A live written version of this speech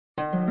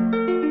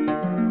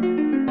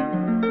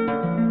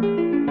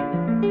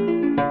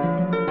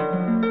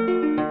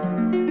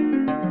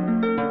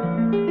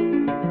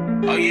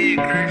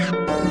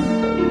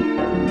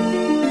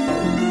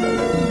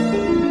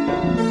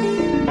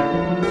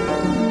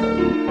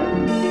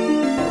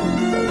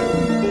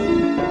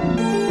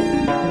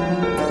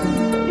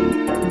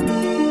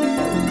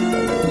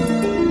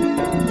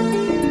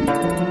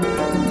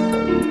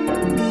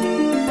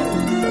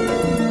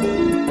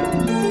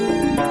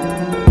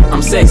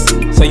I'm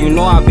sexy, so you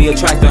know I be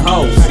attracting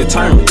hoes.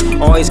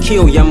 Determined, always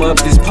kill, yammer up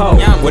this pole.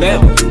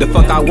 Whatever, the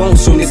fuck I want,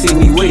 soon to see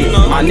me with it.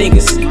 My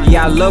niggas,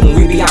 yeah I love them,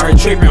 we be out here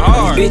tripping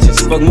hard. These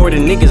bitches, fuck more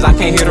than niggas, I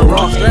can't hear the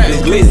rock.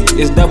 This glizzy,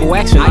 it's double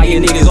action, I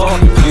get niggas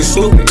off. You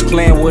stupid,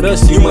 playing with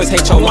us, you must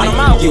hate your life.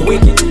 Get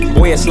wicked,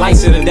 boy a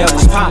slice of the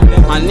devil's pop.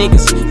 My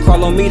niggas,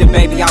 call on me the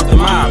baby out the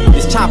mob.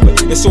 This chopper,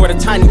 it's sorta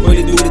tiny, but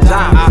it do the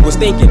job. I was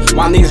thinking,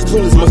 why niggas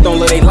clueless must don't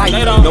let they light.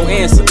 No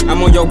answer,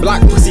 I'm on your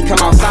block, pussy come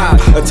outside.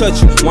 I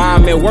touch you, while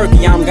I'm at work,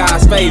 yeah I'm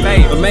God's favor.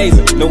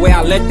 Amazing, the way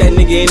I let that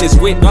nigga in this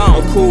whip.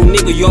 A cool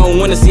nigga, you don't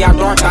wanna see how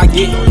dark I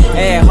get.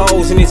 Add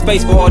holes in his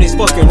face for all this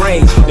fucking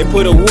rage. They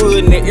put a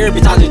wood in the air,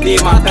 bitch, I just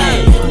did my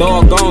thing.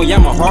 Doggone, yeah,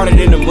 I'm harder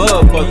than the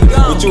motherfucker.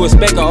 What you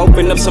expect, I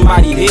open up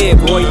somebody's head,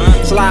 boy.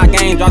 Slide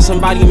game, drop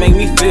somebody, make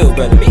me feel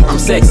better. I'm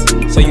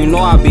sexy, so you know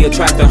I be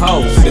attracting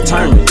hoes.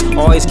 Determined,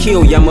 always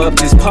kill, yammer up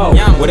this pole.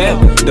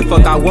 Whatever, the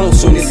fuck I want,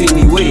 soon to see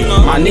me with it.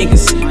 My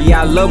niggas,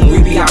 yeah I love them,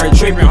 we be out here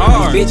tripping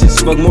hard. These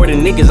bitches, fuck more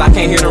than niggas, I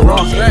can't hear the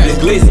rock. This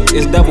glizzy,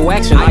 it's double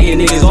action, I get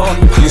niggas off.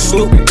 You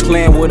stupid,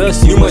 playing with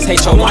us, you must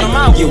hate your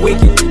life. Get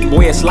wicked,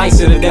 boy a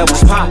slice of the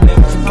devil's pop.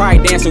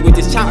 Probably dancing with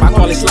this chop, I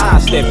call it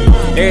slide stepping.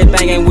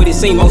 Everything ain't what it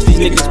seem, most these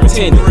niggas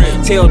pretending.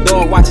 Tell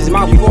dog watch his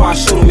mouth before I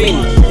shoot him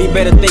in you. He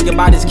better think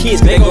about his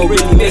kids, cause they gon'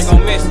 really miss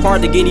him.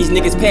 Hard to get these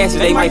niggas past it,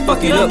 they might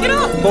fuck it up.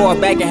 Fall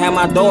back and have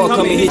my dog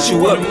come and hit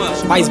you up.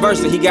 Vice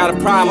versa, he got a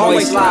problem,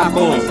 always slide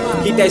for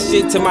him. Keep that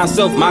shit to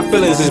myself, my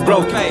feelings is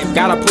broken.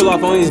 Gotta pull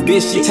off on this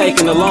bitch, she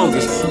taking the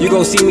longest. You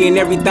gon' see me in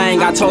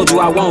everything, I told you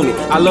I want it.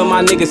 I love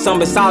my niggas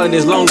something solid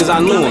as long as I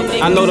knew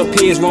him. I know the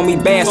peers want me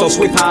bad, so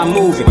swift how I'm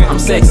moving. I'm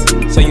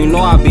sexy, so you know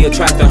I be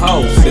attracting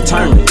hoes.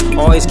 Determined,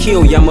 always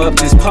kill, yammer up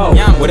this pole.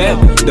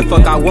 Whatever, the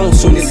fuck I want,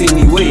 soon to see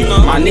me with it.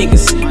 My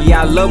niggas,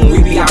 yeah I love them,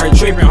 we be out here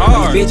tripping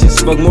hard. These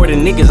bitches, fuck more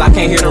than niggas, I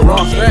can't hear the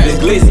rock. This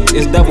glizzy,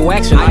 it's double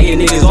action, I get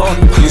niggas off.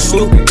 You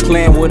stupid,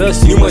 playing with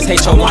us, you must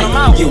hate your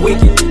life. Get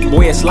wicked,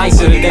 boy a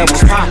slice of the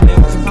devil's pop.